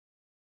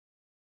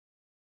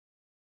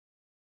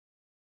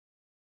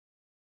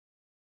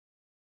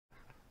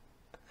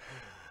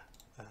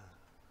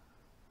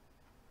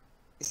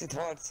Is it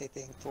hard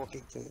sitting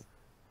talking to?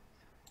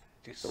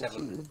 Just So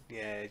 700. few?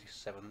 Yeah,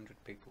 just 700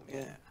 people.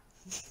 Yeah.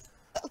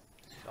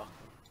 Shocking.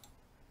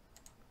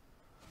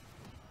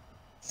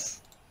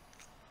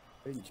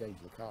 I didn't change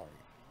the car.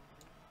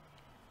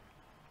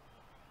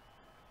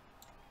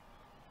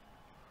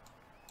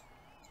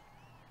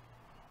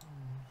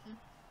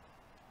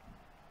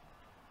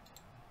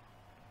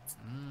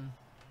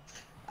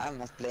 I'm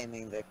not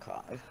blaming the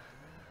car.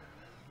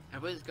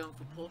 Everyone's going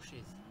for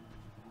Porsches.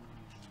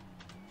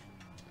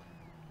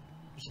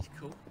 Which is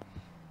cool.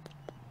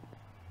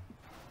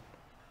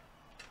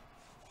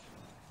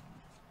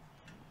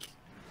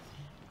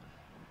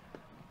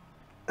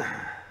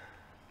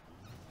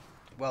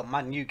 Well,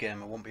 my new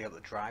gamer won't be able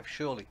to drive,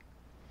 surely.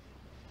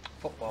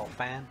 Football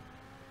fan.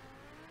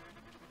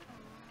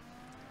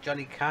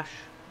 Johnny Cash.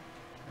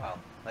 Well,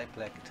 they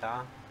play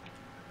guitar.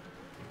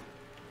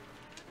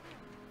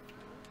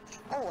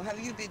 Oh, have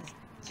you been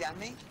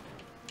jamming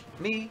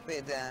Me?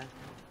 with?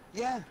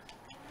 Yeah.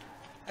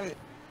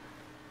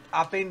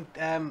 I've been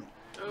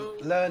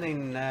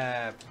learning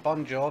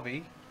Bon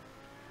Jovi.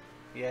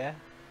 Yeah.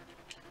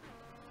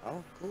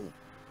 Oh, cool.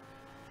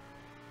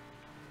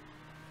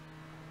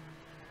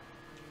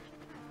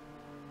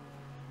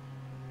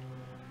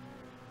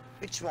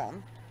 Which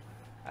one?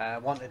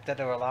 Wanted Dead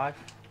or Alive.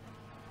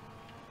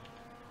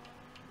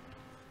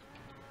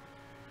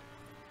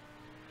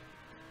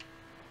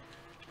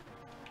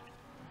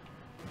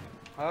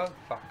 Oh,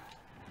 fuck.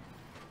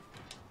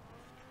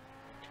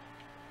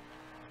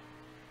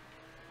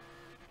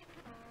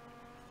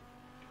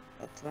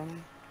 That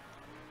one.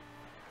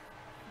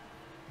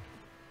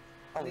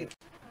 I Oh, need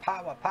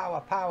power,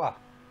 power, power.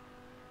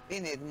 we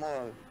need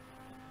more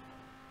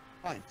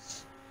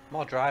points.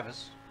 More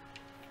drivers.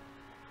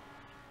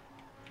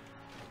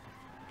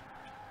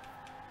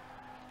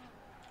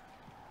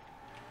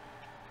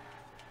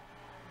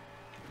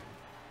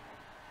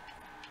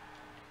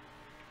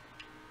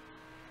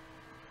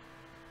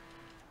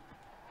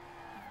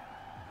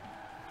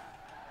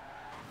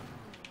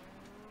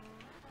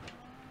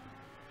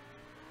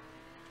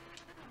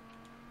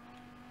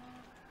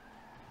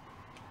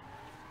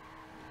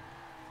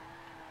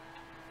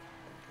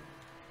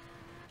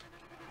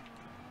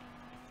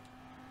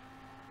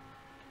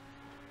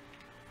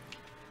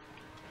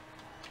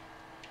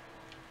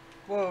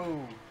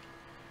 Whoa.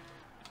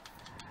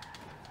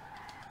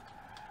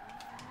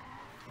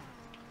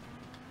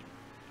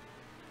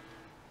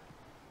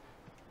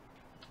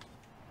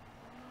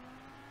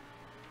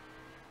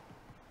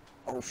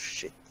 Oh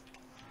shit.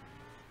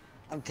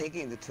 I'm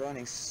taking the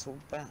turning so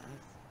bad.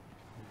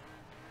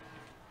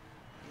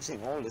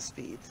 Using all the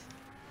speed.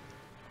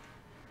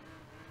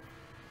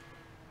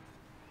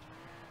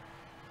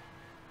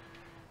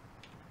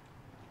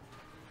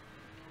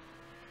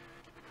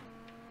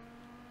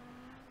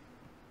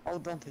 Oh,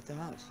 don't hit the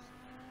house.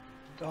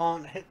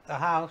 Don't hit the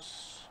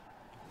house.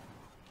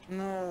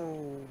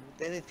 No,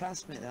 they did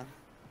pass me then.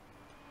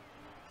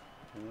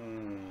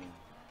 Hmm.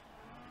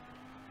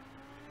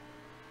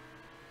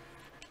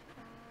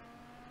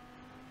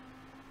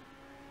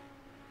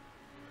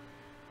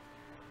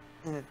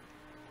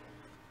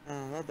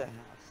 Another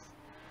house.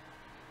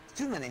 There's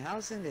too many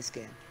houses in this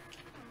game.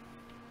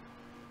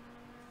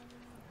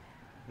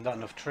 Not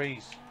enough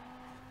trees.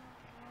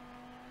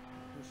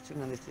 There's too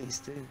many things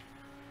too.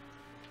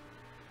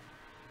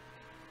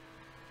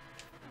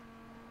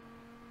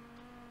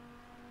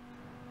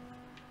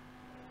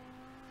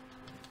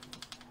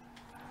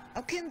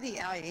 How can the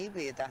IE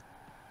be that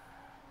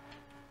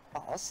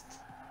fast?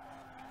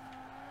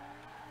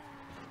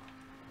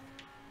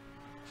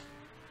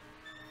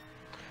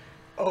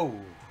 Oh,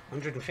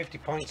 150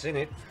 points in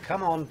it.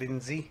 Come on,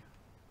 Binzi.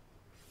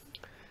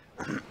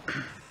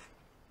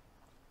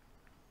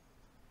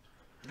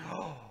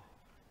 Oh,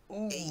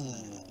 ooh.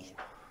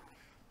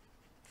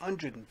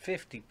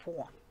 150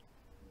 points.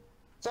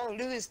 So,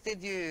 Lewis,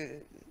 did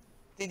you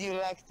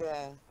like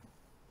the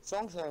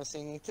songs I was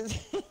singing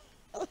today?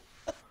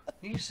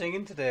 You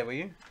singing today, were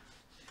you?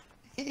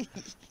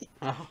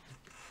 Oh.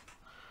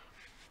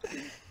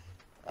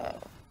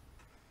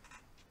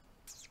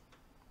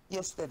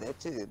 Yesterday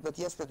too, but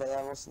yesterday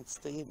I wasn't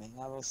streaming.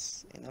 I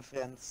was in a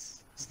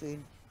friend's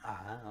stream.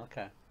 Ah,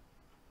 okay.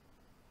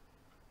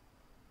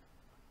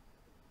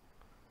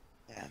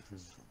 Yeah, it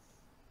was fun.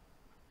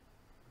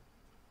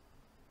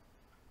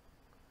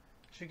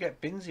 Should get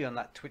Binzi on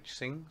that Twitch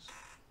sings.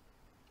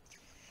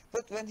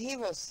 But when he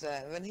was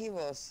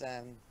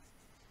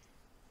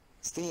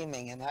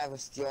streaming and I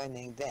was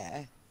joining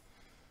there,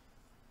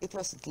 it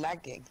wasn't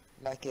lagging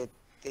like it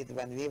did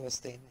when we were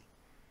streaming.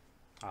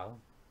 Oh.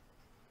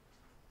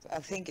 So I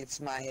think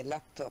it's my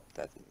laptop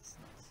that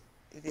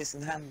it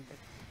isn't handled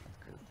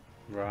good.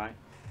 Right.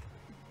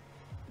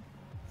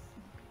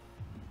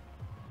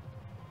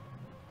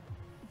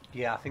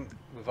 Yeah, I think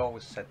we've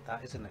always said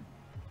that, isn't it?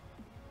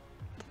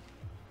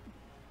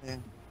 Yeah.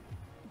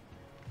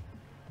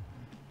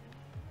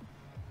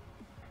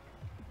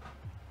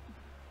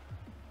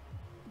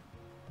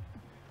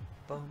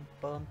 Bum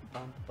bum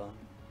bum bum.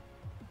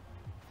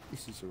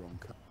 This is the wrong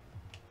car.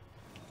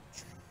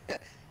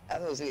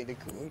 That was really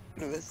cool,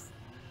 Lewis.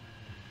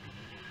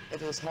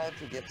 It was hard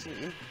to get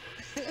through.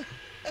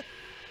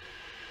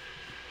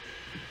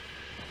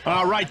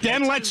 All right,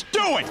 then, let's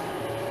do it!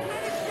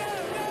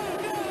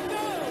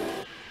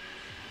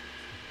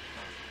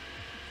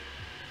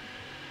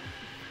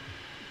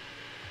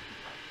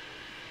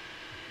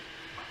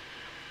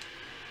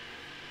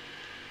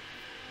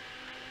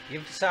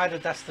 You've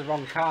decided that's the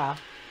wrong car.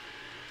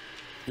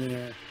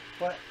 Yeah.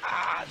 But,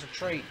 it's a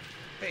tree.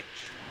 Bitch.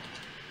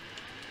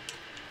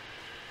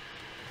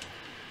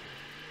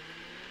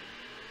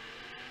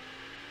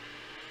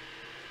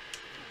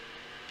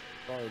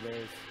 Sorry,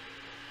 Lewis.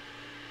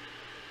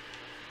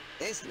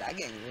 It's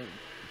lagging.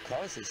 The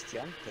cars is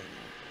jumping.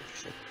 Oh,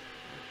 shit.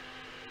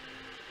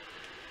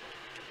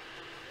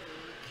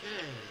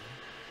 Okay.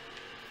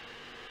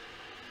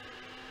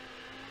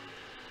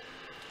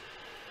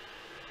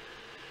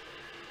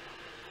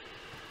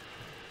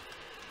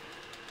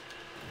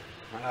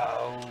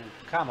 Oh,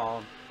 come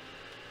on.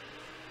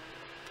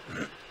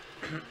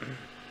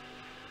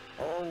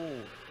 Oh.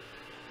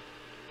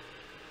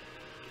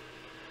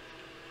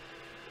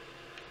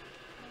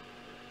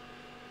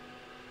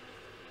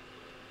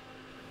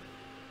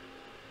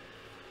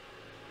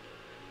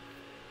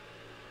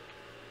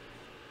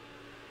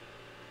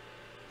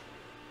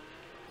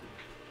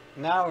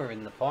 Now we're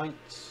in the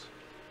points.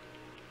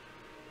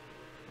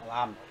 Well,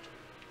 I'm not,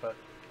 but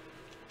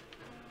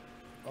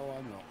Oh,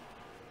 I'm not.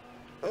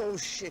 Oh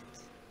shit.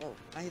 Oh,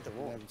 I hit the I've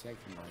wall. never taken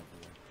mine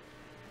before.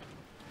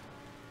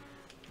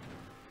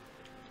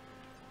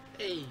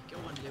 Hey, go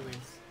on,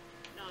 Lewis.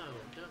 No,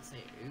 don't say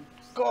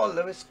oops. go on,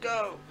 Lewis,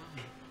 go.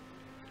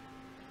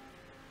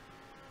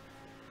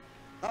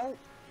 Oh.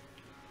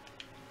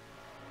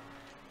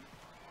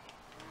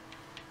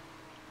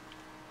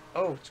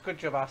 Oh, it's a good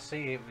job I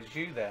see it was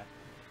you there.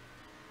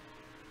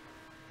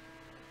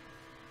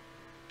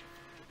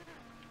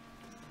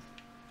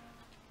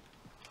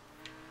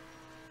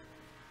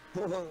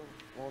 Whoa.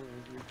 All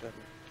you better.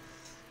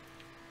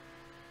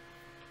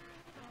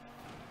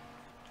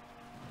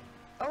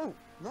 Oh,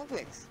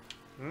 Novix.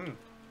 Hmm.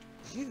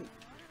 You.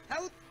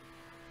 How?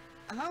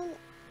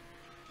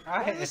 I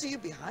Why hit was a, you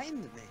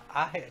behind me?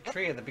 I hit a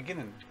tree at the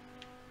beginning.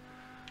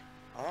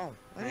 Oh,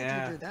 why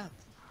Yeah. did you do that?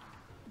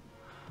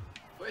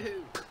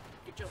 Woohoo!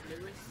 Good job,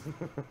 Lewis.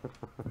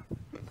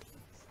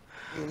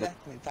 You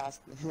let me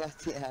past me at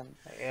the end.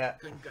 Yeah.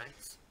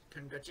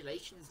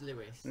 Congratulations,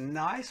 Lewis.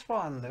 Nice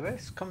one,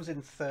 Lewis. Comes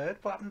in third.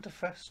 What happened to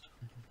first?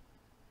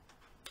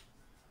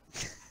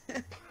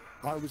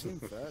 I was in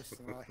first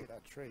and I hit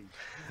that tree.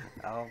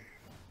 Oh,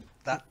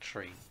 that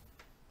tree.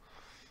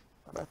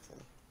 Oh, that's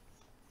it.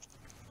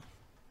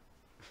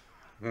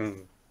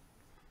 Hmm.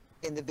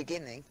 In the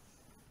beginning.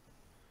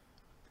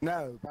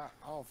 No, about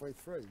halfway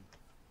through.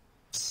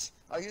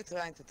 Are you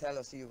trying to tell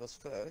us you was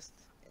first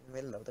in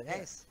the middle of the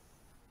race?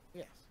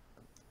 Yes.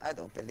 I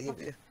don't believe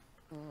you.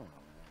 Oh,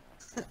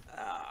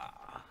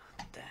 Ah,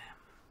 damn.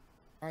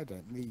 I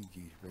don't need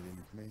you to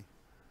believe me.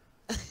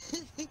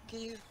 Thank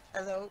you.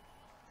 Hello.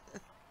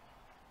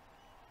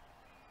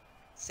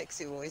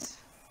 Sexy voice.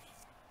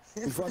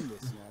 We've won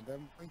this now,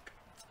 don't we?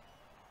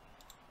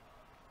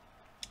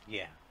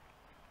 Yeah.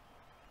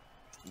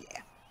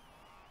 Yeah.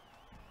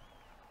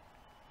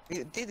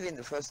 You did win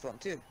the first one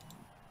too.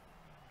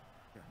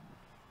 Yeah.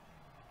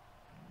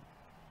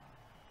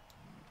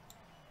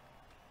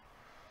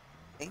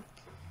 Think.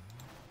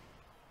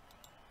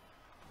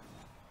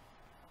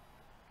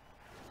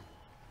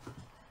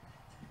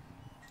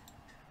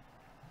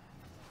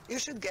 You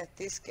should get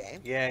this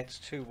game. Yeah, it's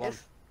 2-1.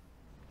 If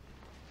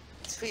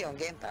it's free on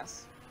Game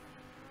Pass.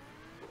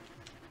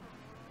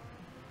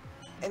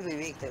 Every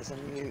week there's a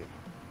new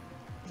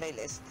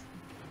playlist.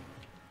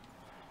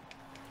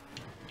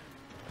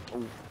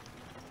 Oh.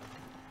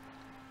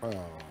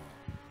 Oh.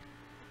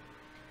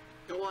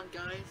 Go on,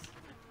 guys.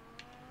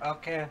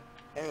 Okay.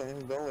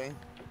 I'm going.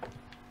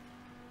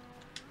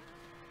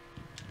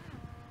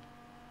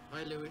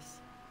 Bye, Lewis.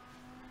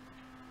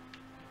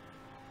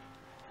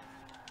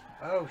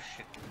 Oh,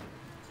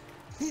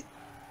 shit.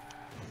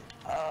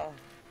 Oh.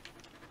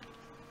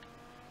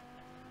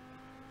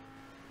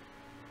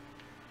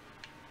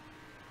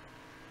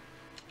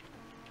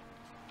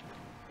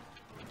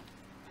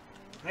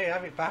 Hey,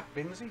 have it back,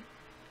 Binsey.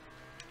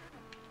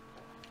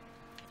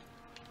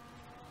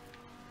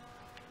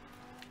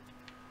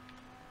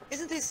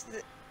 Isn't this the...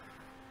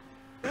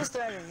 You was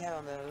driving here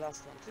on the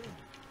last one too.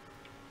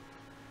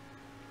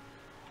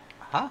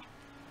 Huh?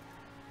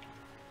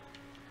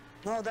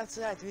 No, that's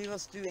right. We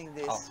was doing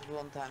this Oh.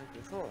 one time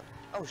before.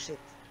 Oh shit.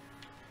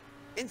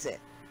 Lindsay,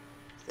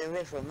 stay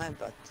away from my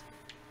butt.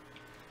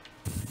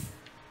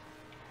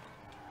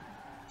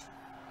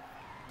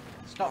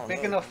 It's not Oh, big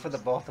no, enough for the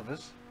both of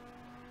us.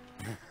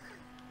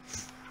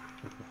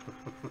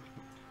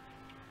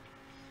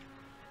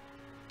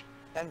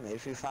 Tell me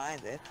if you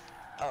find it.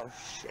 Oh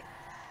shit.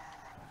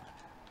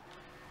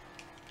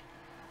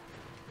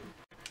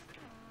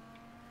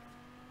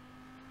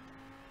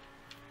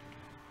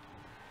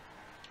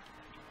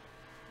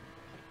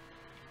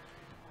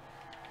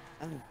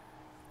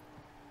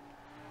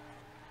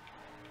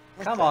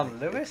 Come on,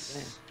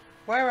 Lewis.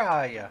 Where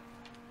are you?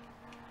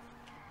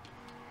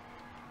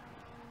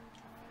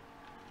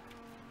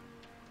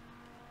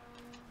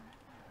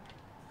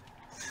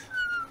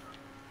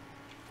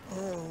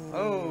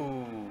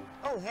 Oh.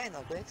 Oh, hey,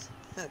 no brakes.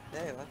 There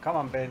you are. Come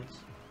on, Bins.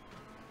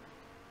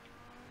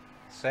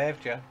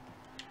 Saved you.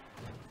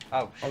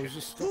 Oh, I shit. was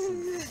just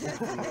stopping.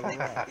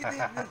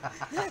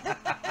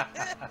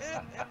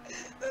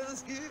 That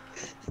was good.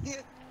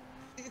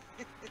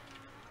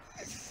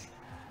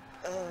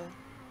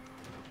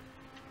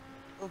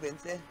 Oh,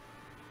 Vince there.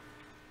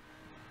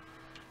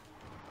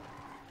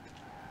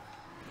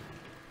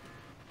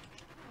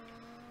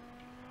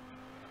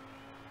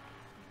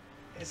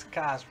 This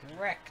car's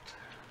wrecked.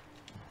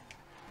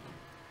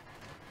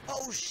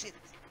 Oh shit!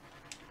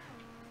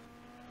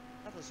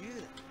 That was you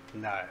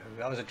then. No,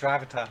 that was a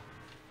driver tire.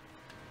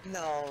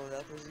 No,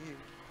 that was you.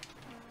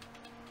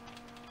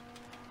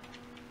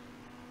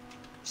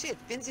 Shit,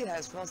 Vinci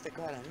has faster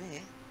car than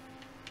me.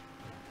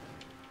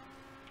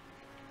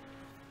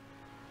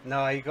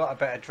 No, you got a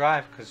better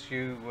drive because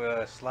you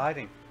were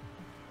sliding.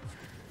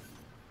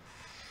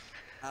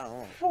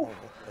 Oh.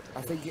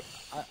 I think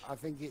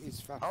it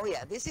is fun. Oh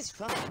yeah, this is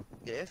fun,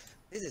 Griff.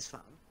 This is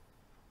fun.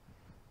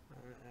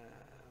 Where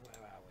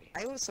are we?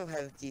 I also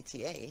have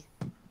GTA.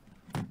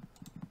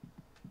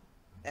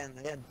 And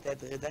Red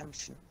Dead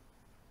Redemption.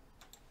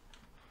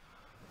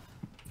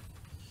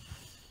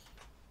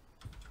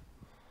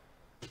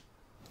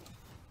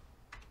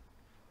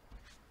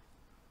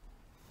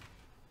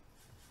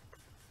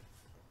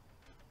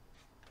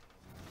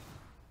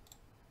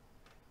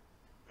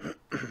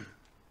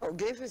 Oh,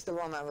 Griff is the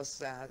one I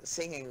was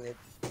singing with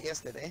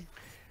yesterday.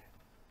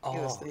 He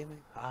was streaming.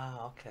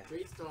 Ah, okay.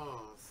 3 stars.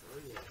 Oh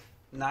yeah.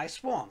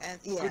 Nice one. And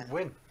yeah. Good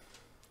win.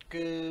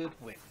 Good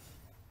win.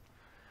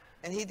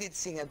 And he did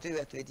sing a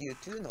duet with you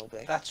too, no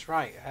break. That's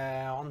right.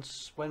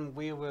 When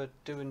we were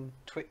doing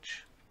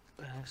Twitch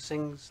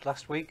sings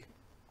last week,